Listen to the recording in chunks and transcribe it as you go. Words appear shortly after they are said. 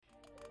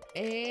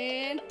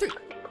And 3,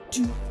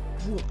 2,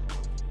 1.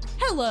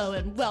 Hello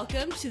and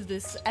welcome to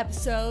this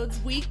episode's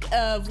week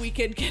of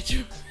Weekend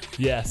Catcher.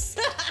 Yes.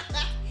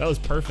 That was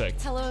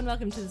perfect. Hello and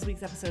welcome to this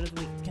week's episode of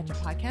the Weekend Catcher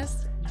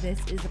podcast. This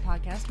is the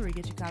podcast where we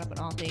get you caught up on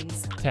all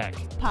things Tech.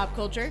 pop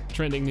culture.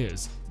 Trending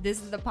news.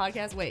 This is the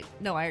podcast. Wait,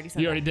 no, I already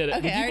said You that. already did it.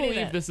 Okay, Would I you already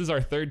believe did. this is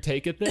our third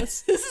take at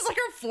this? This is like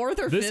our fourth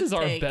or fifth This is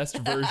our take. best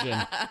version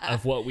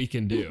of what we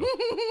can do.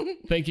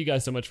 Thank you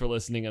guys so much for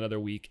listening. Another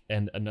week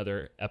and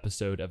another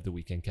episode of the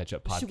Weekend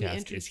Catch-Up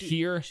podcast is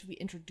here. Should we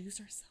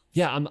introduce ourselves?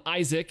 Yeah, I'm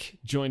Isaac,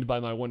 joined by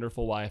my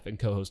wonderful wife and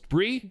co-host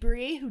Bree.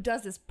 Bree, who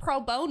does this pro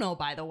bono,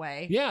 by the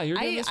way. Yeah, you're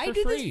doing this for I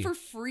do free. this for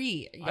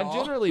free, I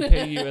y'all. generally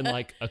pay you in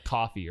like a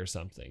coffee or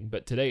something,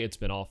 but today it's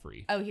been all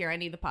free. Oh, here, I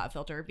need the pop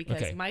filter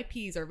because Okay. my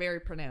P's are very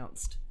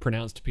pronounced.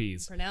 Pronounced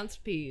peas.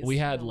 Pronounced P's. We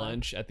had Hold on.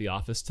 lunch at the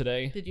office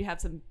today. Did you have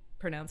some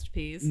pronounced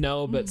P's?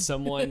 No, but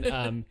someone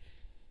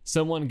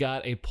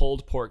got a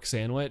pulled pork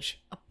sandwich.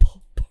 A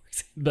pulled pork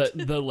sandwich.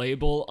 The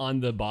label on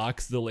the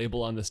box, the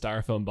label on the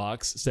styrofoam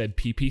box said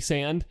pee-pee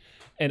sand,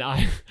 and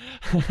I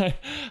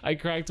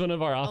cracked one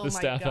of our office my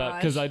staff up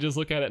gosh. because I just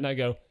look at it and I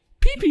go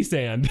pee-pee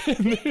sand.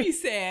 Pee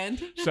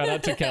sand. Shout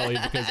out to Kelly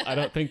because I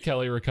don't think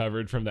Kelly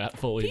recovered from that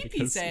fully Pee-pee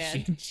because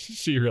sand.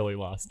 she really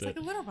lost It's it. like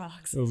a litter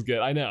box. It was good.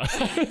 I know.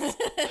 I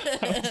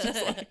was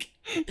just like,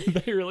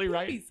 they really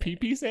write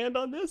pee-pee sand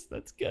on this?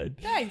 That's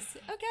good. Nice.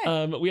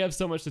 Okay. We have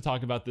so much to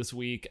talk about this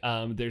week.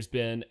 There's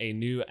been a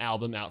new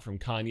album out from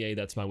Kanye.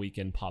 That's my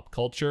weekend pop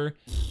culture.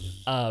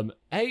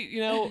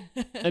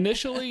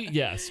 Initially,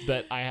 yes,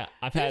 but I've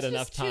had There's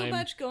enough just time. Too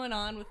much going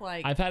on with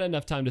like. I've had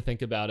enough time to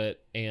think about it,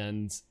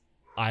 and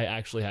I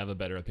actually have a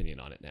better opinion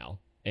on it now.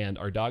 And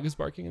our dog is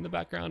barking in the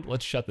background.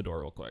 Let's shut the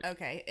door real quick.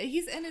 Okay,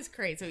 he's in his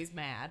crate, so he's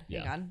mad.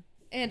 Hang Yeah. on.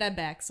 And I'm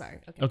back. Sorry.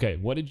 Okay. Okay,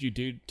 what did you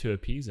do to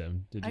appease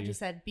him? I just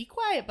said, "Be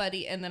quiet,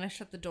 buddy," and then I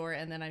shut the door,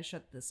 and then I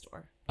shut this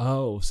door.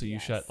 Oh, so you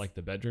Yes. shut like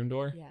the bedroom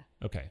door? Yeah.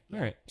 Okay. All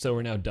right. So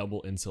we're now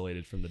double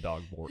insulated from the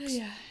dog barks.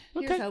 Yeah.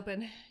 Here's Okay.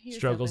 hoping. Here's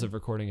Struggles hoping. of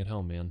recording at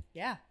home, man.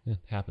 Yeah. It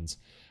happens.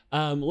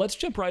 Let's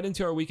jump right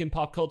into our weekend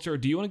pop culture.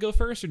 Do you want to go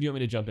first or do you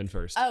want me to jump in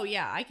first? Oh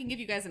yeah, I can give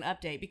you guys an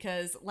update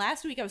because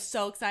last week I was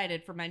so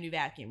excited for my new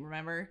vacuum.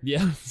 Remember?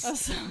 Yes. I was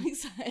so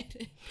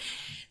excited.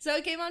 So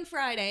it came on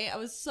Friday. I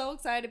was so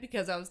excited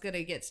because I was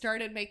gonna get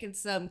started making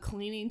some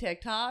cleaning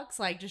TikToks,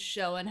 like just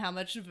showing how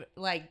much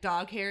like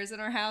dog hair is in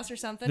our house or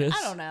something. I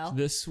don't know.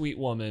 This sweet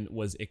woman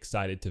was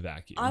excited to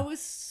vacuum. I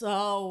was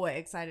so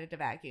excited to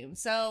vacuum.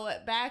 So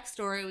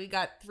backstory: we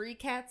got 3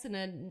 cats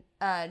and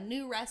a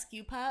new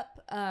rescue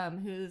pup,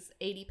 who's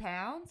 80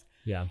 pounds.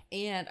 Yeah.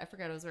 And I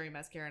forgot I was wearing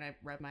mascara and I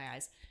rubbed my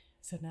eyes.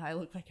 So now I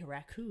look like a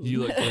raccoon. You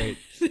look great.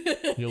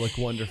 You look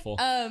wonderful.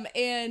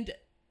 And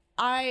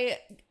I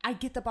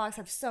get the box.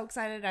 I'm so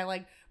excited. I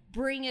like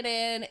bring it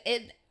in.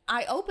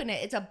 I open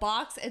it. It's a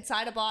box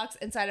inside a box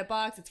inside a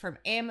box. It's from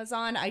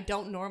Amazon. I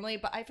don't normally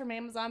buy from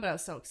Amazon, but I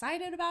was so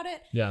excited about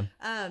it. Yeah.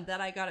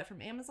 That I got it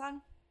from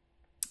Amazon.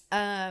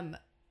 I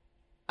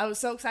was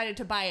so excited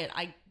to buy it.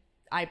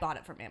 I bought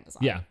it from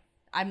Amazon. Yeah.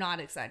 I'm not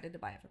excited to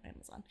buy it from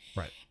Amazon.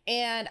 Right.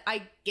 And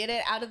I get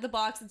it out of the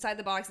box, inside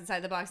the box, inside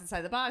the box,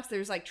 inside the box.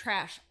 There's like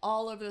trash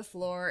all over the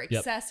floor, Yep.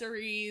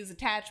 accessories,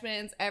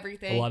 attachments,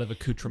 everything. A lot of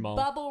accoutrement.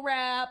 Bubble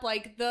wrap.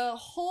 Like the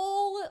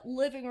whole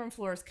living room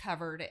floor is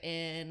covered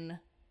in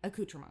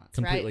accoutrements,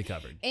 Completely right?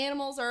 covered.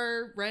 Animals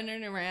are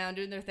running around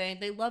doing their thing.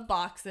 They love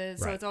boxes.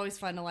 So Right. it's always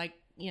fun to like,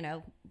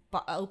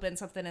 open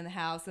something in the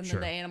house and Sure.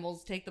 then the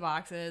animals take the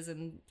boxes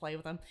and play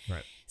with them.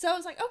 Right. So I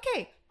was like,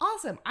 okay,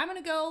 awesome. I'm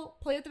going to go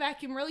play with the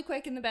vacuum really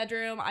quick in the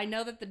bedroom. I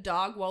know that the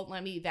dog won't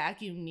let me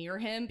vacuum near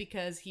him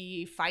because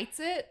he fights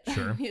it.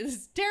 Sure.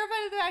 He's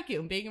terrified of the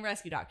vacuum, being a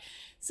rescue dog.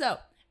 So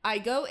I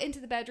go into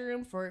the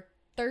bedroom for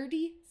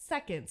 30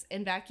 seconds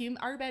and vacuum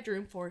our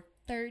bedroom for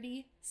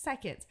 30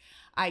 seconds.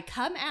 I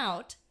come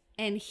out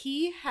and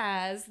he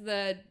has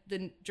the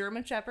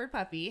German Shepherd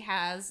puppy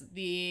has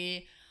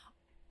the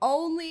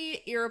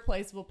only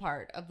irreplaceable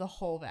part of the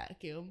whole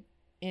vacuum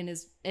in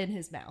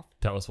his mouth.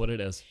 Tell us what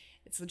it is.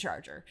 It's the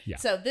charger. Yeah.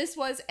 So this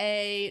was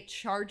a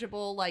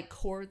chargeable, like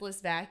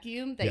cordless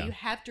vacuum that Yeah. you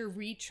have to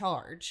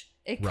recharge.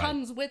 It Right.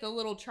 comes with a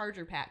little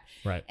charger pack.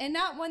 Right. And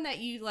not one that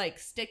you like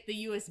stick the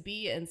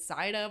USB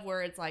inside of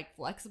where it's like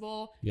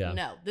flexible. Yeah.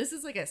 No, this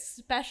is like a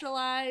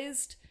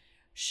specialized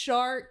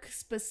Shark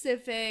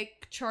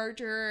specific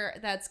charger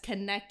that's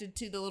connected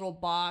to the little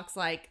box.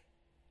 Like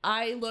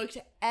I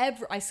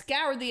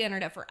scoured the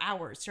internet for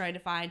hours trying to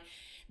find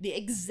the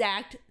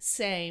exact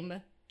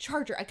same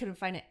charger. I couldn't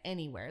find it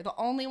anywhere. The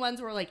only ones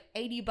were like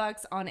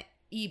 $80 on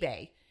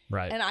eBay.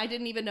 Right. And I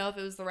didn't even know if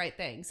it was the right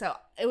thing. So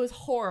it was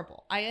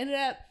horrible. I ended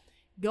up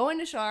going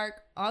to Shark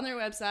on their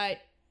website,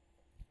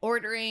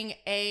 ordering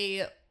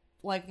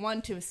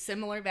one to a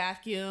similar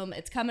vacuum.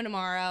 It's coming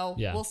tomorrow.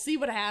 Yeah. We'll see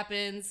what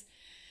happens.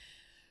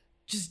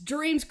 Just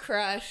dreams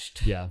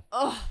crushed. Yeah.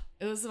 Oh,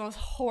 it was the most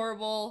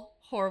horrible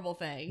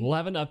thing. We'll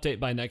have an update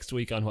by next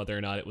week on whether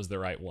or not it was the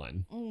right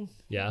one.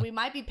 Yeah. We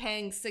might be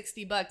paying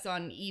 $60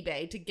 on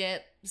eBay to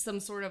get some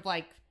sort of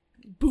like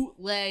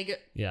bootleg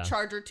Yeah.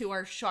 charger to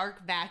our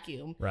Shark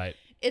vacuum. Right.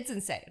 It's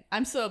insane.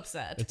 I'm so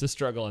upset. It's a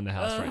struggle in the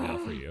house right now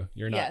for you.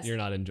 You're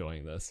not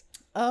enjoying this.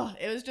 Oh,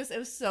 it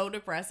was so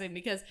depressing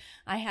because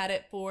I had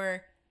it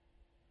for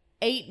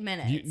 8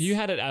 minutes. You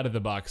had it out of the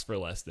box for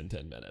less than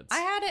 10 minutes.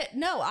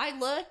 I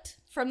looked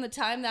from the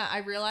time that I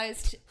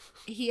realized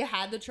he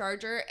had the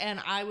charger and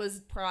I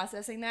was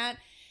processing that.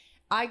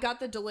 I got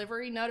the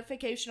delivery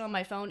notification on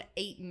my phone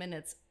 8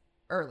 minutes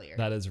earlier.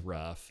 That is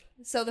rough.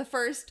 So the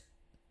first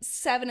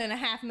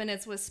 7.5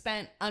 minutes was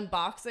spent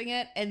unboxing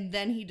it, and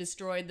then he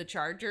destroyed the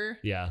charger.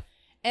 Yeah.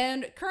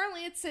 And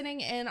currently it's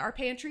sitting in our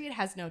pantry. It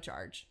has no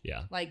charge.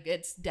 Yeah. Like,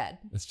 it's dead.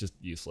 It's just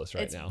useless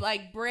now. It's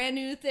like brand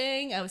new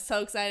thing. I was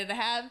so excited to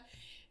have.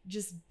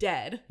 Just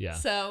dead. Yeah.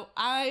 So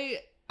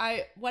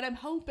what I'm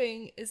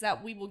hoping is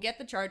that we will get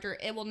the charger.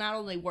 It will not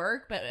only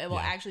work, but it will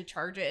actually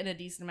charge it in a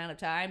decent amount of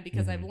time,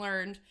 because I've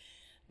learned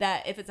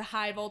that if it's a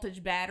high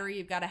voltage battery,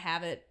 you've got to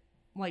have it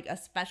like a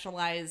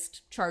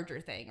specialized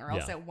charger thing, or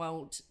else it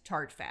won't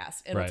charge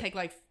fast. It'll take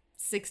like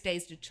 6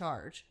 days to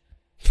charge.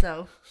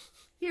 So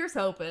here's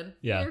hoping.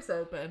 Yeah. Here's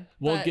hoping.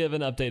 We'll give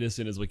an update as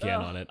soon as we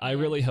can on it. I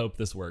really hope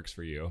this works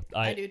for you.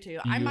 I do too.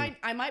 I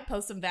might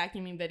post some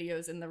vacuuming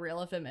videos in the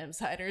Real FM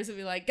Insiders and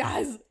be like,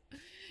 guys,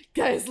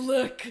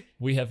 look.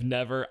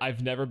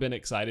 I've never been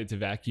excited to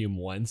vacuum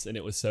once, and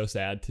it was so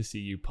sad to see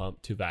you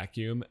pumped to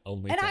vacuum. I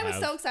was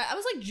so excited. I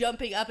was like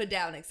jumping up and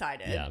down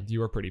excited. Yeah,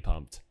 you were pretty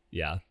pumped.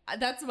 Yeah.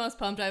 That's the most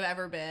pumped I've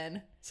ever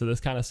been. So this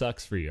kind of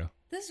sucks for you.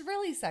 This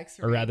really sucks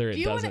for me. Or rather,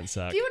 it doesn't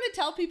suck. Do you want to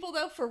tell people,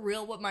 though, for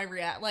real, what my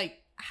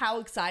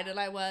how excited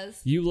I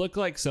was? You look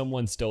like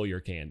someone stole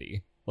your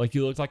candy. Like,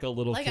 you looked like a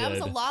little kid. I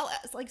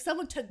was like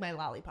someone took my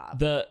lollipop.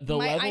 The my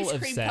level ice of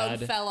cream sad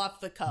cone fell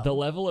off the cup. The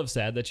level of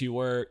sad that you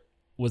were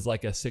was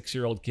like a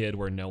 6-year-old kid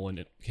where no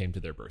one came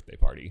to their birthday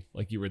party.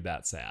 Like, you were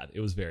that sad.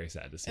 It was very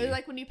sad to see. It was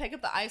like when you pick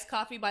up the iced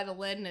coffee by the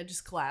lid and it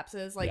just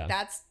collapses. Like,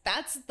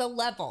 that's the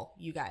level,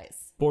 you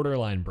guys.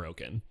 Borderline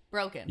broken.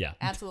 Broken. Yeah.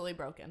 Absolutely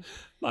broken.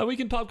 My week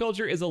in pop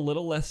culture is a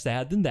little less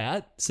sad than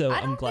that, so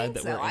I'm glad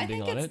that we're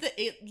ending on it.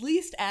 At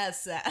least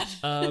as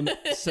sad.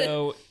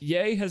 So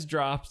Ye has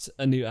dropped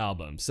a new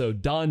album. So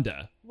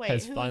Donda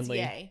has finally.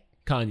 Ye?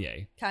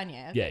 Kanye.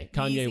 Okay. Yeah,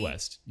 Kanye Yeezy?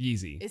 West.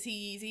 Yeezy. Is he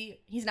Yeezy?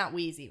 He's not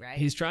Wheezy, right?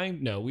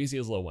 Weezy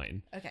is Lil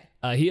Wayne. Okay.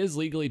 He is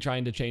legally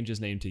trying to change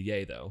his name to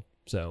Ye, though.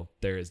 So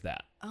there is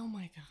that. Oh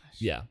my gosh.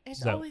 Yeah.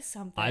 It's always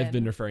something. I've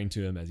been referring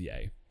to him as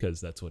Ye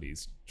because that's what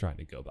he's trying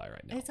to go by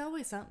right now. It's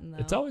always something, though.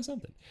 It's always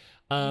something.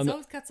 He's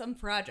always got some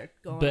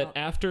project going on. But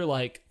after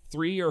like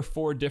 3 or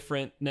 4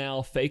 different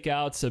now fake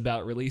outs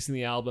about releasing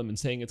the album and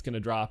saying it's going to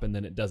drop and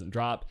then it doesn't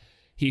drop,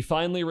 he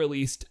finally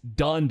released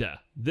Donda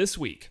this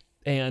week.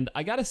 And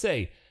I got to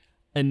say,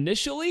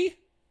 initially,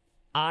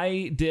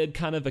 I did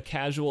kind of a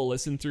casual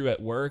listen through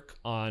at work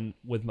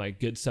with my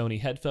good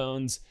Sony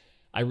headphones.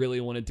 I really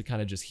wanted to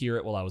kind of just hear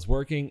it while I was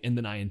working. And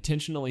then I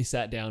intentionally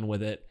sat down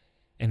with it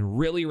and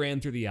really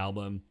ran through the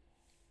album.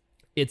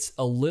 It's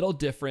a little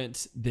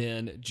different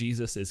than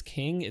Jesus is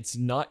King. It's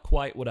not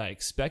quite what I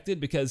expected,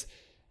 because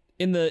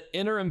in the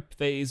interim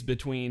phase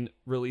between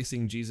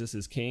releasing Jesus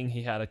is King,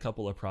 he had a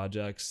couple of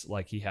projects.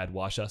 Like, he had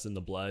Wash Us in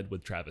the Blood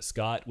with Travis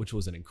Scott, which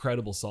was an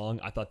incredible song.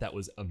 I thought that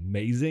was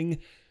amazing.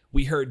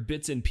 We heard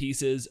bits and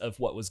pieces of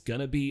what was going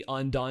to be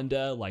on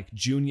Donda, like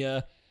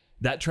Junya.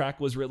 That track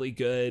was really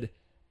good.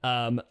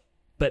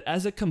 But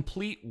as a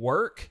complete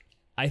work,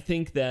 I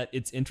think that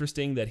it's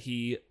interesting that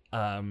he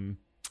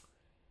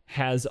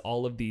has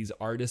all of these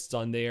artists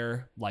on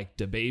there, like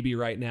DaBaby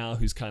right now,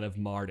 who's kind of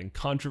marred in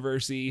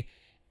controversy.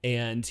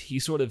 And he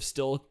sort of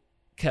still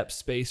kept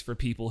space for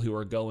people who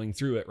are going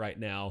through it right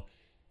now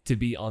to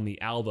be on the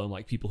album,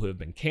 like people who have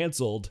been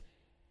canceled,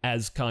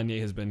 as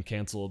Kanye has been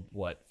canceled,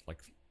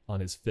 on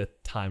his 5th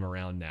time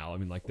around now. I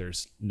mean, like,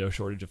 there's no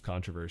shortage of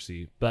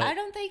controversy. But I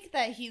don't think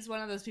that he's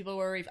one of those people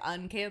where we've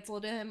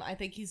uncanceled him. I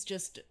think he's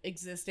just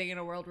existing in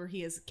a world where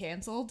he is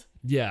canceled.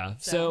 Yeah.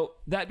 So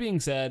that being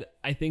said,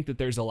 I think that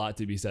there's a lot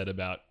to be said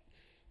about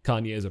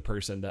Kanye as a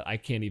person that I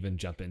can't even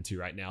jump into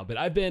right now. But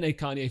I've been a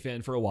Kanye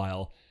fan for a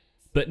while.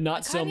 But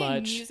not so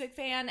much music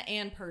fan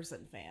and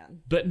person fan.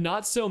 But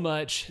not so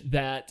much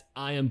that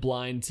I am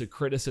blind to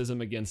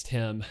criticism against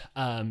him.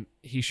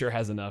 He sure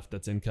has enough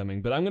that's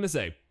incoming. But I'm going to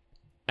say,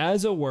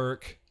 as a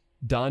work,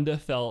 Donda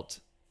felt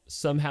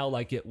somehow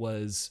like it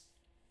was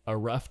a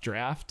rough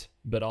draft,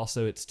 but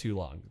also it's too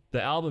long.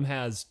 The album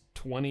has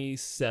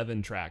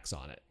 27 tracks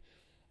on it.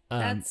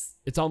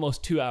 It's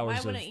almost 2 hours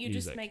of music. Why wouldn't you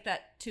just make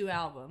that 2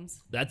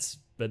 albums? That's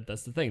the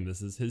thing.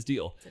 This is his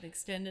deal. It's an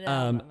extended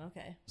album.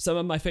 Okay. Some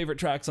of my favorite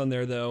tracks on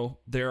there, though,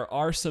 there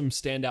are some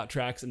standout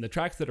tracks, and the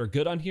tracks that are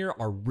good on here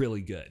are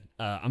really good.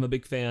 I'm a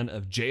big fan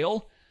of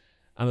Jail.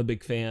 I'm a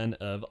big fan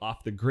of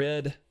Off the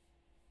Grid.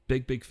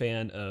 Big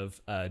fan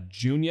of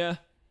Junya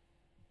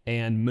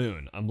and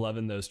Moon. I'm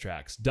loving those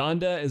tracks.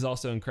 Donda is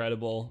also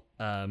incredible.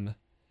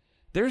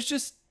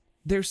 There's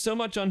so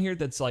much on here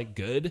that's like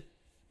good,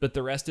 but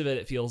the rest of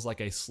it feels like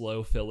a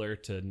slow filler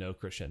to no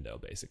crescendo,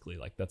 basically.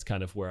 Like, that's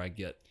kind of where I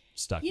get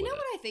stuck with it. You know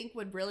what I think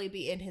would really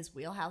be in his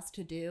wheelhouse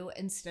to do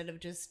instead of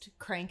just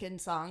cranking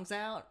songs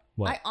out?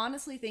 What? I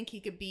honestly think he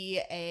could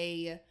be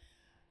a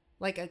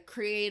like a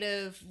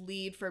creative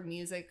lead for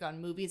music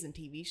on movies and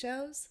TV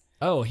shows.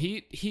 Oh,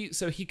 he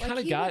kind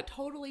of He got would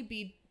totally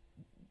be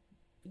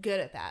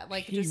good at that.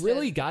 Like he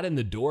really got in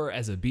the door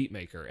as a beat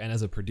maker and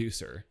as a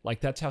producer.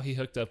 Like that's how he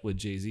hooked up with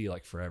Jay-Z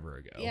like forever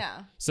ago.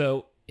 Yeah.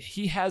 So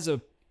he has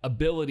a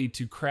ability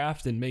to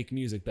craft and make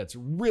music that's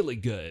really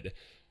good.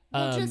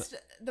 Well, just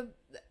the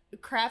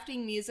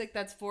crafting music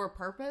that's for a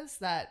purpose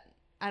that,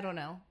 I don't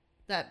know,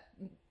 that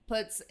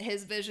puts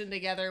his vision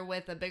together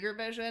with a bigger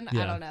vision.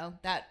 Yeah. I don't know.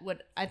 That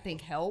would, I think,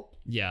 help.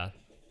 Yeah.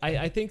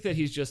 I think that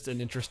he's just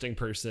an interesting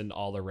person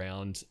all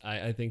around.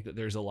 I think that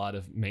there's a lot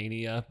of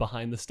mania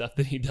behind the stuff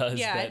that he does.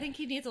 Yeah, I think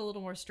he needs a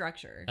little more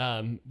structure.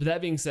 But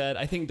that being said,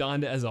 I think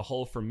Donda as a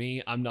whole, for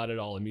me, I'm not at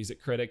all a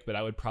music critic, but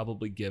I would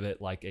probably give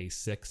it like a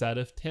 6 out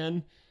of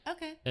 10.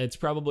 Okay. It's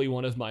probably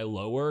one of my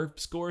lower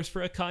scores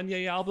for a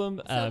Kanye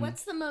album. So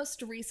what's the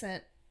most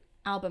recent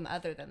album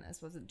other than this?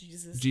 Was it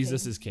Jesus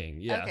Jesus is King?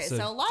 Yeah. Okay,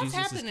 so a lot's Jesus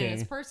happened in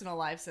his personal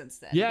life since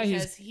then. Yeah,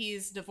 because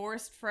he's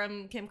divorced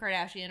from Kim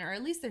Kardashian, or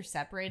at least they're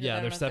separated. Yeah,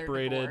 I don't they're know if they're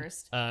separated.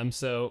 divorced.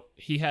 So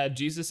he had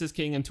Jesus is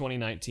King in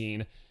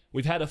 2019.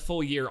 We've had a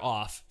full year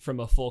off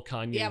from a full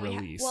Kanye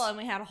release. And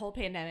we had a whole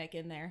pandemic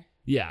in there.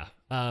 Yeah.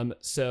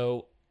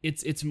 So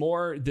it's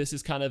more, this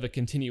is kind of a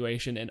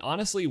continuation, and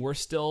honestly, we're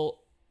still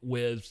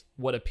with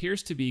what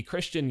appears to be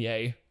Christian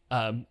Ye.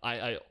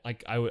 I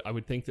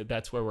would think that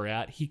that's where we're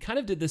at. He kind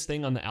of did this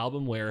thing on the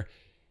album where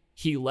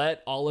he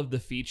let all of the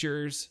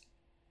features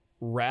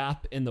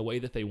rap in the way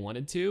that they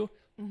wanted to.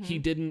 Mm-hmm. He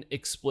didn't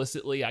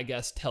explicitly, I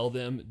guess, tell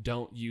them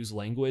don't use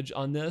language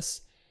on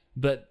this.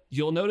 But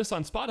you'll notice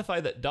on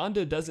Spotify that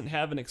Donda doesn't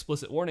have an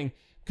explicit warning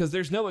because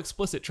there's no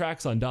explicit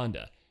tracks on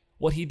Donda.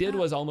 What he did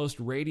was almost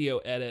radio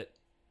edit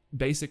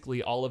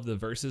basically all of the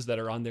verses that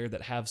are on there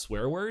that have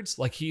swear words.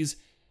 Like he's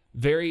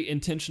very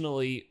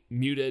intentionally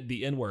muted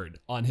the N-word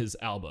on his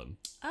album.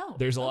 Oh,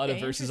 there's a lot of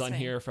verses on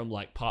here from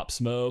like Pop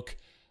Smoke,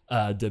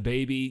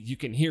 DaBaby. You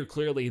can hear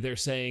clearly they're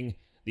saying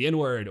the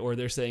N-word or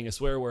they're saying a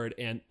swear word,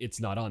 and it's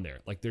not on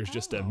there. Like there's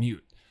just a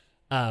mute,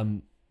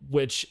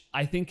 which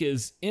I think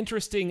is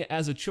interesting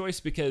as a choice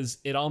because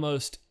it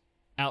almost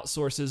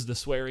outsources the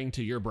swearing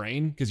to your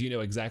brain because you know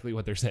exactly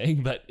what they're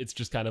saying, but it's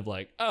just kind of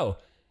like, oh,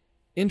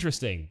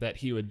 interesting that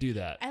he would do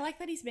that. I like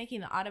that he's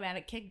making the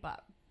automatic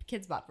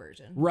Kids Bop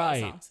version.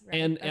 Right. Songs,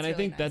 right? And that's I really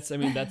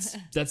think nice.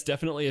 that's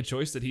definitely a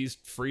choice that he's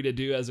free to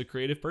do as a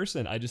creative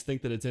person. I just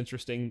think that it's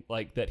interesting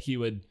like that he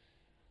would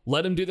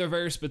let them do their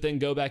verse but then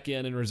go back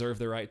in and reserve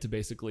the right to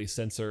basically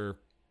censor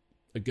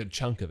a good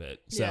chunk of it.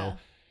 So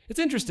it's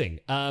interesting.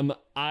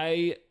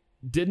 I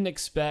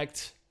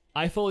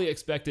fully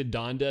expected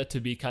Donda to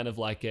be kind of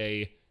like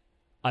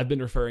I've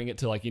been referring it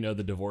to like, you know,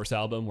 the Divorce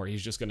album where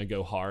he's just going to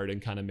go hard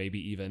and kind of maybe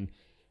even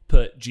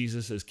put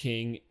Jesus as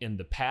king in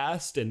the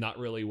past and not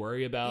really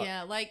worry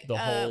about like the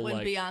whole when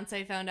like,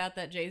 Beyonce found out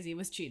that Jay-Z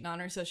was cheating on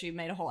her, so she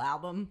made a whole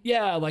album.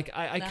 Yeah, like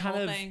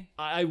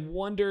I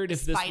wondered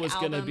if this was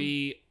going to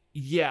be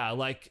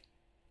like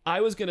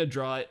I was going to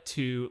draw it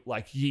to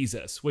like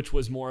Yeezus, which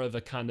was more of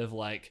a kind of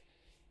like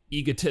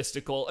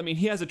egotistical. I mean,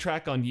 he has a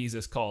track on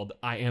Yeezus called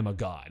I Am a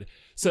God.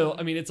 So,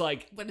 I mean, it's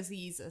like what is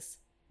Yeezus?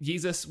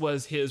 Yeezus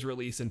was his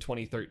release in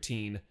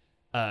 2013.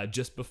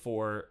 Just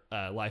before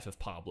Life of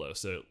Pablo.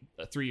 So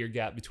a 3-year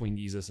gap between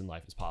Yeezus and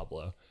Life of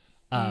Pablo.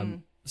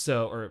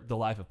 Or the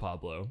Life of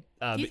Pablo.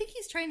 Do you think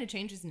he's trying to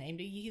change his name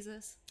to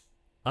Yeezus?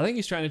 I think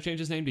he's trying to change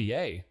his name to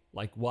Ye,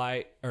 like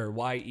Y or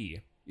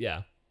Y-E.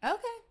 Yeah.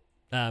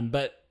 Okay.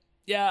 But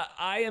yeah,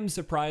 I am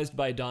surprised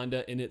by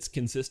Donda in its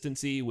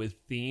consistency with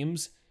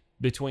themes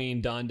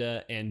between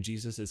Donda and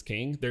Jesus is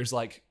King. There's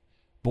like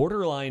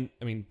borderline,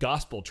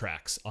 gospel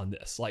tracks on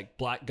this, like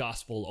black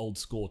gospel old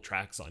school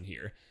tracks on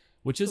here,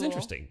 which is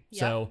interesting. Yeah.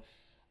 So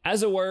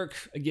as a work,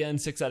 again,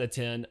 6 out of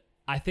 10.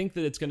 I think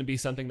that it's going to be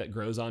something that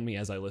grows on me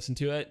as I listen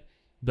to it.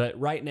 But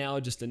right now,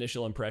 just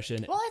initial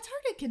impression. Well, it's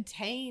hard to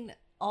contain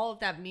all of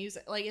that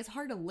music. Like, it's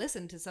hard to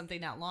listen to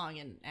something that long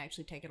and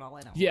actually take it all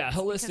in.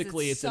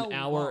 Holistically, it's so an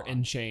hour long.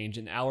 And change,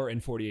 an hour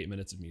and 48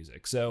 minutes of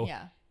music. So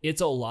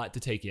it's a lot to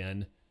take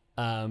in.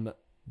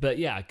 But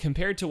yeah,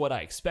 compared to what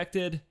I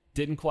expected,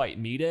 didn't quite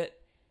meet it.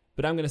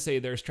 But I'm going to say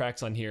there's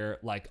tracks on here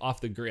like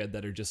off the grid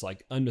that are just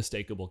like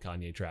unmistakable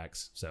Kanye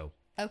tracks. So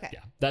okay.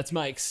 Yeah, that's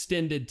my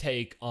extended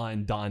take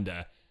on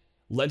Donda.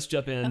 Let's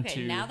jump into...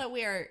 Okay, now that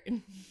we are...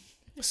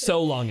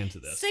 so long into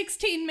this.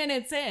 16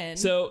 minutes in.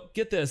 So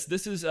get this.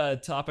 This is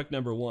topic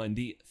number 1.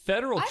 The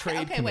Federal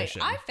Trade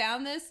Commission. I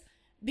found this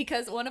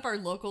because one of our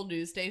local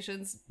news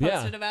stations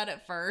posted about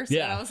it first.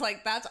 Yeah. And I was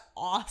like, that's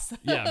awesome.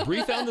 Yeah,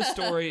 Bree found the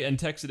story and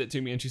texted it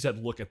to me and she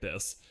said, look at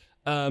this.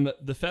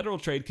 The Federal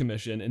Trade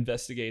Commission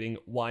investigating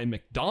why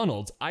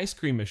McDonald's ice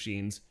cream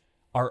machines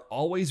are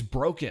always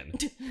broken.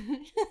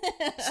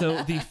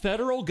 So the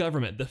federal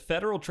government, the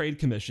Federal Trade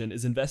Commission,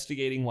 is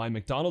investigating why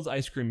McDonald's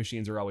ice cream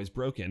machines are always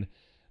broken.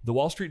 The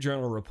Wall Street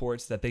Journal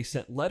reports that they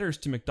sent letters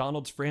to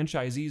McDonald's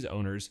franchisees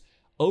owners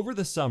over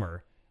the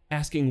summer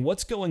asking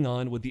what's going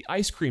on with the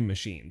ice cream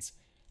machines.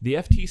 The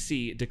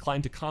FTC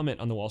declined to comment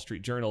on the Wall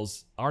Street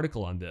Journal's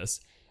article on this,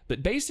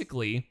 but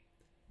basically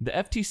the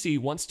FTC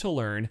wants to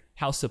learn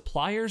how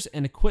suppliers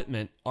and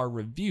equipment are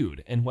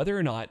reviewed and whether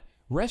or not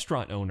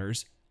restaurant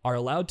owners are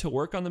allowed to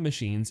work on the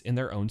machines in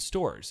their own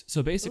stores.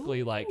 So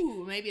basically,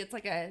 maybe it's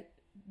like a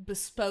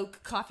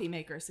bespoke coffee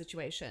maker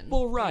situation.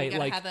 Well, right, you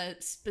gotta have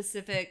a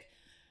specific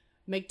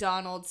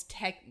McDonald's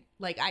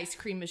ice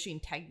cream machine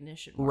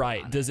technician.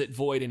 Right. Does it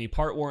void any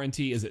part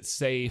warranty? Is it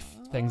safe?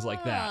 Things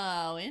like that.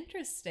 Oh,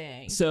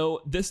 interesting.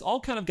 So this all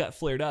kind of got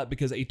flared up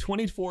because a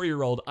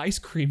 24-year-old ice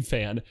cream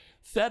fan,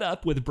 fed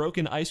up with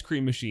broken ice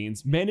cream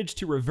machines, managed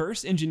to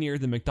reverse engineer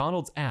the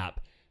McDonald's app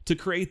to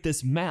create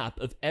this map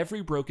of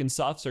every broken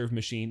soft serve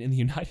machine in the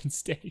United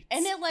States.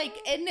 And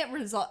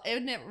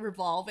isn't it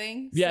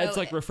revolving? Yeah, so it's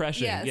like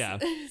refreshing. Yes. Yeah.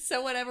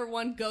 So whenever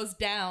one goes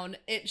down,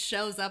 it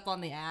shows up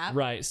on the app.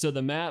 Right. So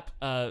the map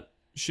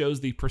shows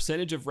the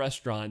percentage of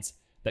restaurants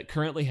that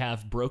currently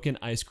have broken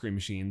ice cream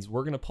machines.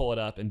 We're going to pull it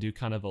up and do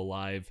kind of a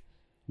live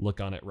look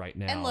on it right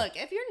now. And look,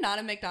 if you're not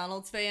a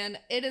McDonald's fan,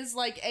 it is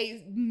like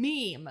a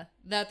meme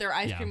that their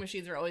ice cream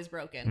machines are always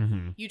broken.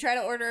 Mm-hmm. You try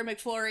to order a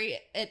McFlurry,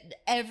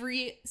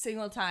 every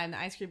single time the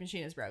ice cream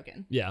machine is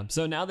broken. Yeah.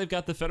 So now they've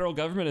got the federal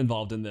government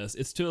involved in this.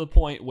 It's to the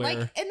point where...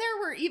 and there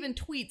were even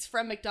tweets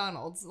from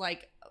McDonald's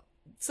like,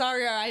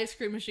 sorry, our ice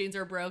cream machines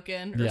are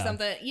broken or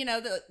something.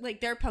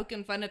 They're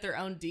poking fun at their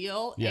own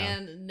deal. Yeah.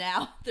 And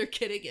now they're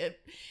getting it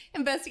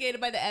investigated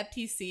by the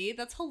FTC.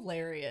 That's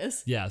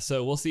hilarious. Yeah,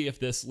 so we'll see if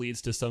this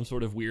leads to some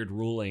sort of weird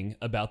ruling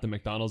about the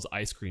McDonald's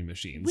ice cream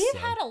machines.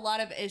 We've had a lot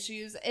of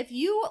issues. If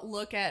you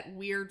look at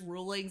weird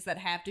rulings that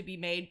have to be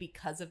made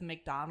because of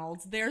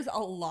McDonald's, there's a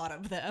lot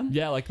of them.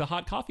 Yeah, like the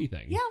hot coffee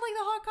thing. Yeah, like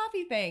the hot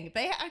coffee thing.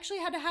 They actually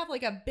had to have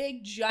like a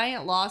big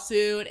giant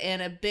lawsuit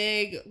and a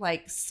big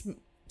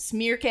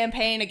smear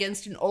campaign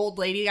against an old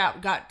lady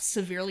got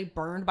severely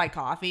burned by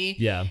coffee.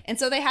 Yeah. And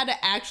so they had to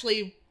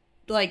actually,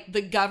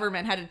 the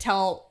government had to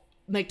tell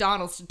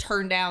McDonald's to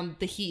turn down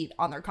the heat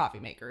on their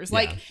coffee makers.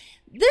 Yeah.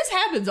 This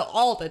happens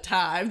all the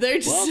time. They're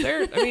just...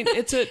 they're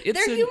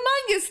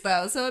humongous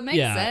though, so it makes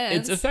sense.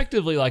 It's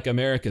effectively like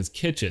America's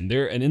Kitchen.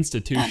 They're an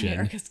institution.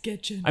 America's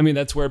Kitchen. I mean,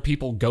 that's where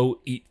people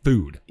go eat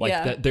food.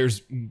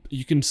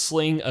 You can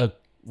sling a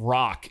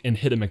rock and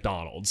hit a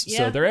McDonald's. Yeah,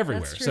 so they're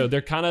everywhere. that's true. So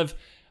they're kind of...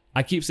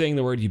 I keep saying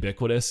the word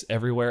ubiquitous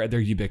everywhere. They're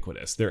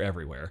ubiquitous. They're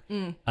everywhere.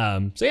 I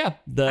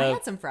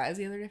had some fries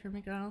the other day from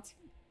McDonald's.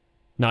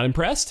 Not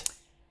impressed?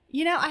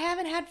 I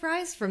haven't had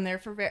fries from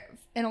there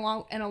in a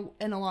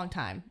long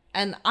time,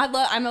 and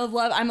I'm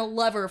a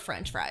lover of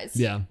French fries.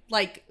 Yeah,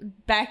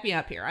 back me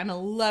up here. I'm a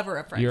lover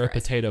of French fries. You're a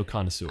potato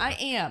connoisseur. I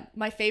am.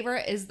 My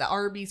favorite is the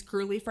Arby's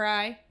curly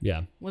fry.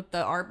 Yeah, with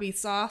the Arby's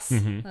sauce.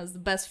 Mm-hmm. That was the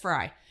best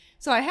fry.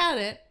 So I had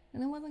it,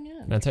 and it wasn't good.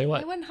 And I'll tell you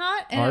what, it wasn't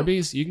hot. And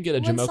Arby's, you can get a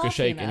Jamocha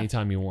shake enough.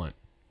 anytime you want.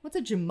 What's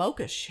a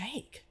Jamocha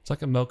shake? It's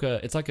like a mocha.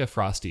 It's like a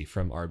Frosty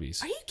from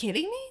Arby's. Are you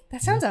kidding me?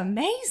 That sounds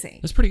amazing.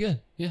 It's pretty good.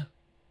 Yeah,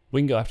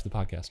 we can go after the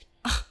podcast.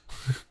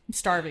 I'm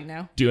starving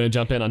now. Do you want to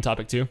jump in on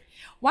topic 2?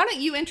 Why don't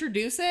you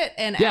introduce it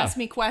and ask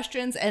me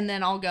questions, and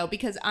then I'll go,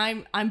 because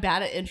I'm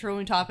bad at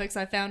introing topics,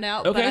 I found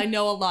out, but I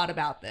know a lot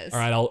about this. All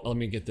right, let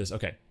me get this.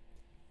 Okay.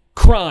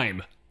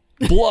 Crime,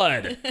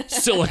 blood,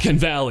 Silicon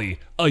Valley,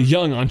 a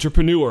young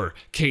entrepreneur,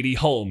 Katie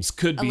Holmes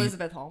could be...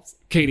 Elizabeth Holmes.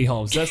 Katie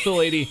Holmes, that's the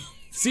lady.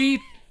 See,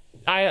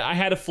 I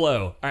had a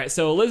flow. All right,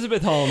 so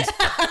Elizabeth Holmes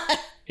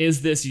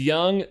is this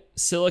young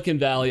Silicon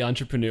Valley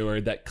entrepreneur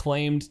that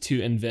claimed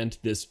to invent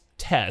this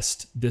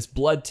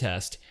blood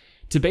test,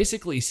 to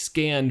basically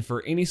scan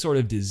for any sort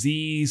of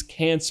disease,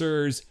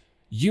 cancers,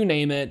 you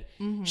name it.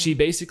 Mm-hmm. She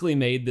basically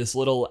made this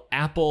little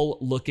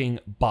apple-looking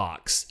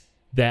box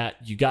that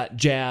you got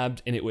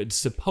jabbed and it would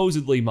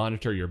supposedly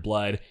monitor your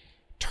blood.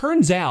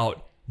 Turns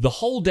out the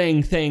whole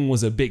dang thing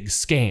was a big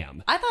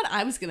scam. I thought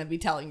I was going to be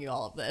telling you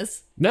all of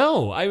this.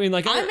 No, I mean,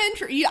 I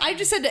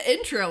just had to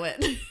intro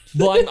it.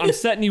 Well, I'm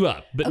setting you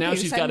up, but Okay, now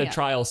she's got a up.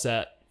 trial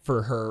set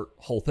for her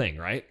whole thing,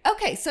 right?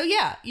 Okay, so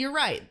yeah, you're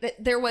right.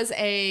 There was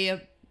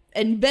a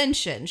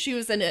invention. She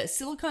was a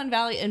Silicon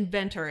Valley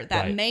inventor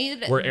that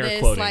made We're air this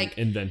quoting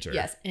inventor.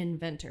 Yes,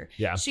 inventor.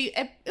 Yeah.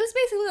 It was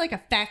basically like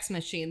a fax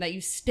machine that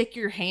you stick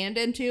your hand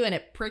into and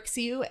it pricks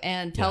you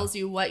and tells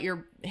you what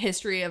your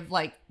history of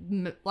like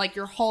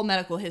your whole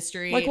medical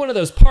history. Like one of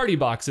those party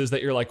boxes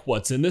that you're like,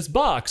 what's in this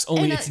box?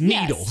 Only it's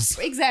needles. Yes,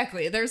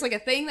 exactly. There's like a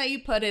thing that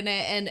you put in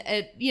it and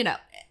it,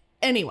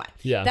 anyway.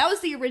 Yeah. That was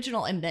the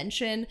original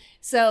invention.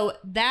 So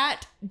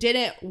that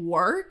didn't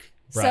work.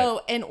 Right.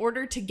 So in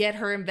order to get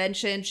her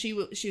invention, she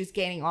was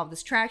gaining all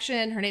this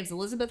traction. Her name's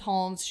Elizabeth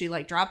Holmes. She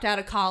dropped out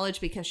of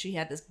college because she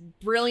had this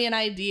brilliant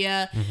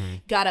idea,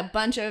 got a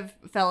bunch of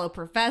fellow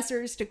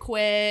professors to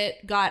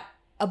quit, got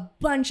a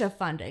bunch of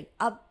funding,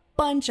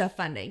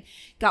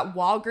 got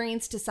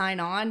Walgreens to sign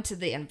on to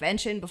the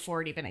invention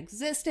before it even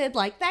existed,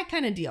 like that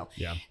kind of deal.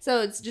 Yeah. So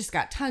it's just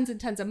got tons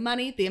and tons of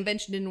money. The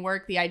invention didn't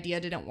work. The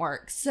idea didn't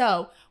work.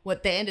 So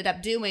what they ended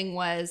up doing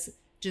was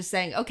just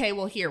saying, okay,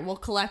 well, here, we'll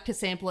collect a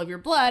sample of your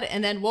blood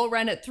and then we'll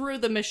run it through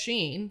the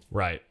machine.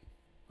 Right.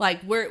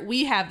 Like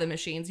we have the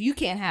machines. You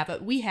can't have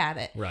it. We have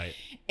it. Right.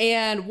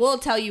 and we'll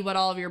tell you what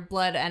all of your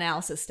blood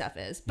analysis stuff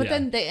is. But Yeah.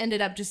 then they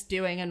ended up just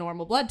doing a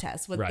normal blood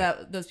test with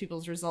Right. those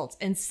people's results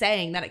and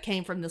saying that it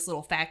came from this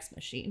little fax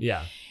machine.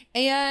 Yeah.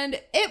 And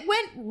it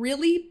went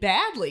really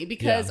badly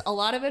because Yeah. a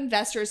lot of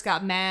investors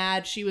got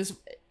mad. She was,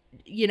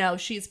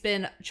 she's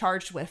been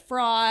charged with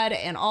fraud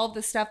and all of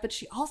this stuff, but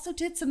she also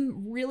did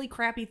some really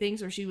crappy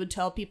things where she would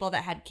tell people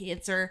that had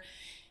cancer,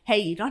 hey,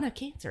 you don't have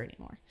cancer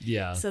anymore.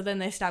 Yeah. So then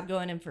they stopped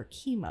going in for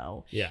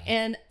chemo Yeah.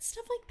 and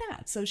stuff like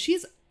that. So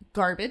she's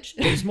garbage.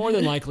 There's more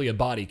than likely a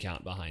body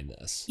count behind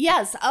this.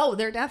 Yes. Oh,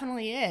 there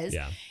definitely is.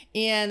 Yeah.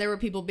 And there were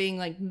people being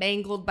like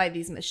mangled by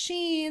these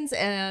machines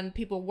and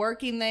people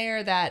working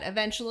there that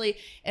eventually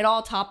it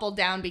all toppled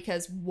down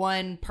because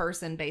one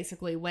person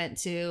basically went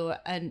to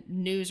a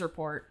news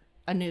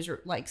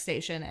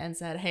station and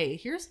said, hey,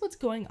 here's what's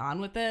going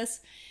on with this.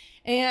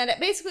 And it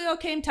basically all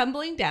came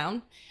tumbling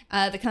down.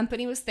 The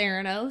company was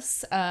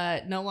Theranos,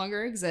 no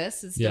longer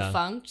exists, is Yeah.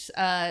 defunct.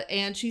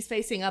 And she's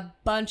facing a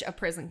bunch of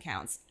prison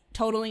counts,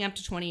 totaling up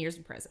to 20 years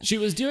in prison. She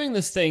was doing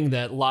this thing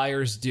that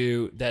liars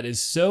do that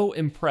is so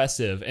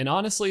impressive. And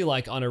honestly,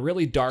 like on a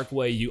really dark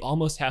way, you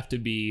almost have to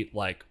be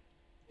like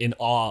in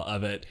awe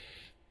of it.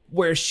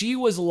 Where she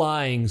was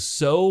lying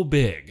so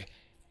big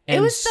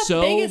and was the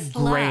so biggest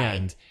lie.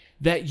 grand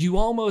that you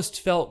almost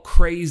felt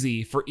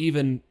crazy for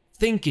even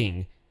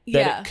thinking that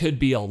Yeah. it could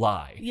be a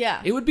lie.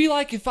 Yeah. It would be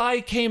like if I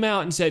came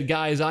out and said,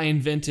 guys, I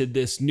invented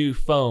this new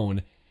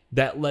phone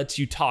that lets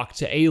you talk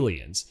to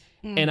aliens.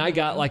 And I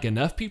got like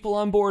enough people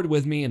on board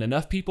with me and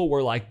enough people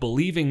were like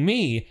believing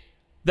me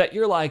that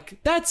you're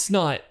like,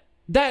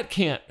 that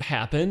can't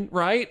happen,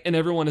 right? And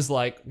everyone is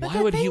like, why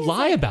the would he thing is, lie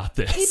like, about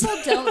this? People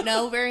don't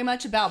know very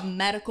much about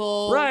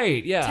medical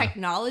Right, yeah.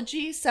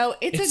 technology, so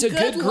it's It's a a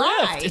good good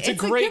lie. grift. It's a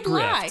great good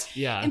lie. grift.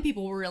 Yeah. And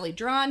people were really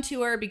drawn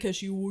to her because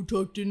she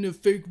talked in a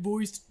fake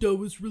voice that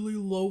was really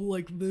low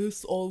like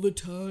this all the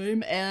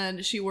time,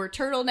 and she wore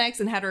turtlenecks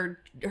and had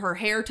her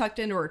hair tucked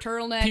into her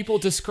turtleneck. People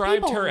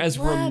described People her as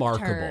loved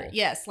remarkable. her.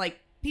 Yes, like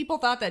people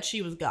thought that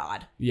she was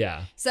God.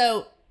 Yeah.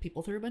 So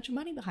people threw a bunch of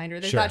money behind her.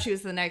 They Sure. thought she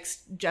was the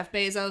next Jeff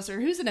Bezos,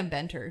 or who's an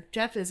inventor?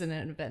 Jeff isn't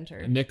an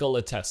inventor.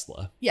 Nikola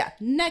Tesla. Yeah,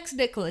 next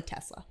Nikola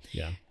Tesla.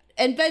 Yeah.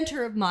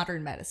 Inventor of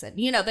modern medicine.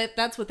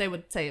 That's what they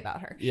would say about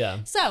her.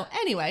 Yeah. So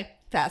anyway,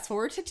 fast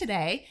forward to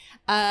today.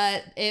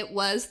 It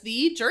was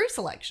the jury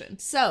selection.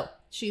 So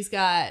she's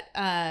got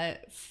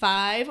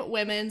 5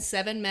 women,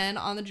 7 men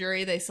on the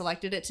jury. They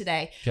selected it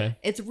today. Okay.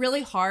 It's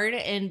really hard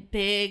in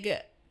big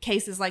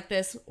cases like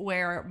this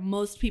where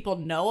most people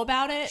know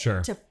about it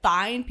Sure. to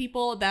find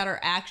people that are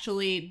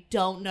actually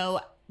don't know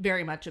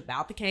very much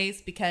about the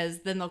case,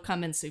 because then they'll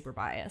come in super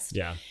biased.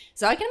 Yeah.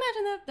 So I can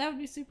imagine that would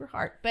be super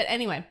hard. But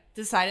anyway,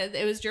 decided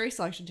it was jury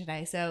selection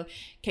today. So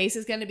case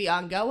is going to be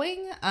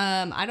ongoing.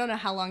 I don't know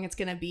how long it's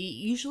going to be.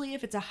 Usually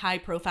if it's a high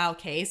profile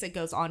case, it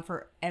goes on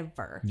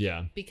forever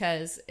Yeah.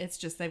 because it's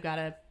just they've got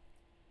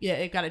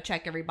to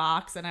check every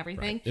box and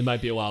everything. Right. It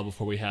might be a while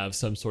before we have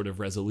some sort of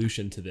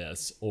resolution to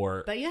this,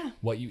 or But yeah.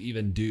 what you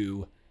even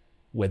do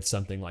with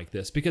something like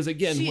this. Because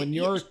again, See, when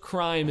your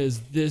crime is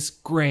this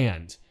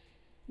grand,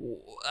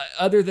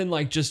 other than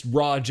like just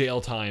raw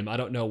jail time, I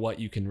don't know what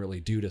you can really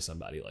do to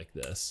somebody like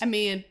this. I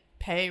mean,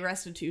 pay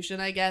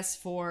restitution, I guess,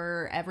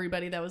 for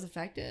everybody that was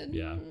affected.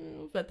 Yeah.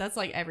 But that's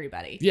like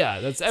everybody. Yeah,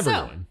 that's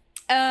everyone.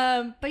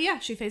 But yeah,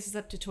 she faces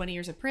up to 20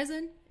 years of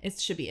prison. It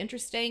should be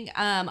interesting.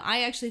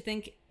 I actually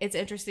think it's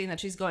interesting that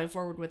she's going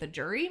forward with a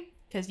jury,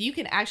 because you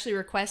can actually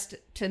request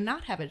to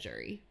not have a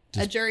jury.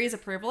 A jury is a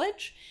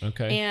privilege.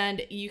 Okay.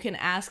 And you can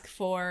ask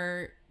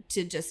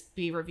to just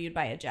be reviewed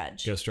by a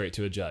judge. Go straight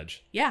to a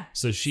judge. Yeah.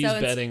 So she's So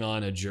it's- betting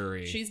on a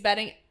jury. She's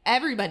betting.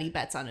 Everybody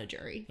bets on a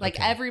jury. Like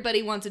Okay.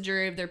 everybody wants a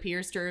jury of their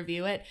peers to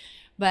review it.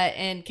 But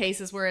in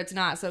cases where it's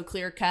not so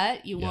clear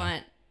cut, you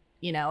want,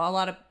 a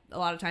lot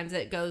of times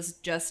it goes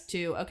just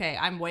to, okay,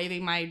 I'm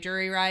waiving my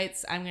jury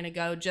rights. I'm going to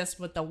go just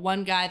with the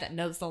one guy that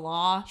knows the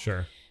law.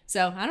 Sure.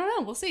 So I don't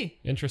know. We'll see.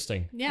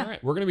 Interesting. Yeah. All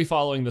right. We're going to be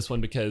following this one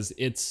because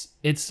it's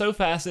so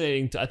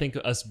fascinating to, I think,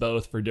 us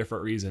both for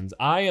different reasons.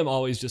 I am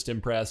always just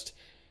impressed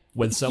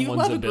with someone's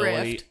love a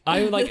ability. grift.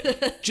 I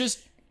like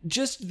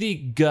just the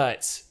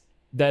guts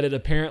that it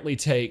apparently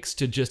takes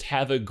to just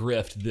have a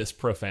grift this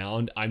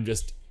profound. I'm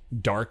just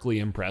darkly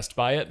impressed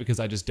by it because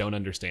I just don't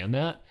understand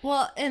that.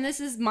 Well, and this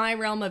is my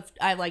realm of,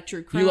 I like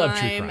true crime. You love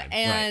true crime,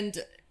 and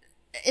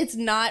it's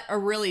not a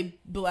really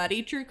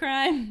bloody true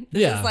crime.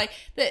 This Yeah. is like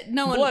that.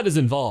 No one. Blood is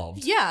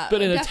involved. Yeah,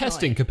 But in a definitely.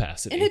 testing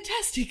capacity. In a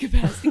testing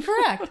capacity,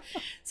 correct.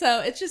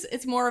 So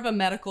it's more of a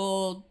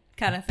medical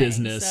kind of thing.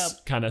 Business So,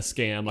 kind of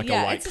scam, like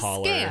yeah, a white it's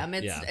collar. a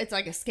scam. yeah. It's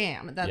like a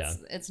scam.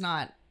 It's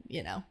not,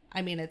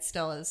 I mean, it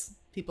still is,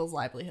 people's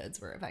livelihoods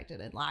were affected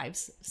and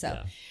lives. So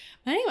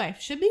Yeah. anyway,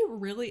 should be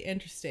really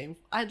interesting.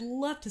 I'd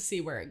love to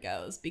see where it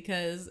goes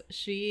because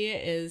she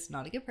is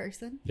not a good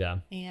person. Yeah.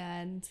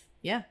 And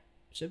yeah,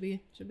 should be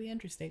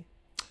interesting.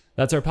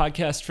 That's our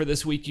podcast for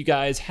this week, you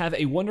guys. Have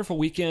a wonderful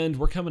weekend.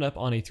 We're coming up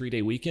on a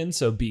 3-day weekend,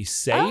 so be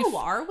safe. Oh,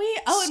 are we?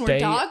 Oh, and Stay- we're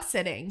dog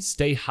sitting.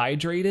 Stay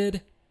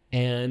hydrated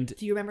And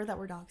Do you remember that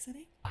we're dog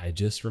sitting? I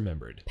just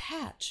remembered.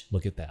 Patch.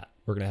 Look at that.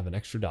 We're going to have an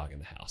extra dog in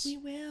the house. We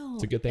will.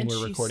 It's a good thing And we're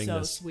she's recording so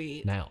this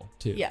sweet. now,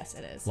 too. Yes,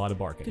 it is. A lot of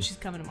barking. Because she's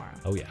coming tomorrow.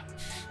 Oh, yeah.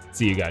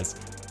 See you guys.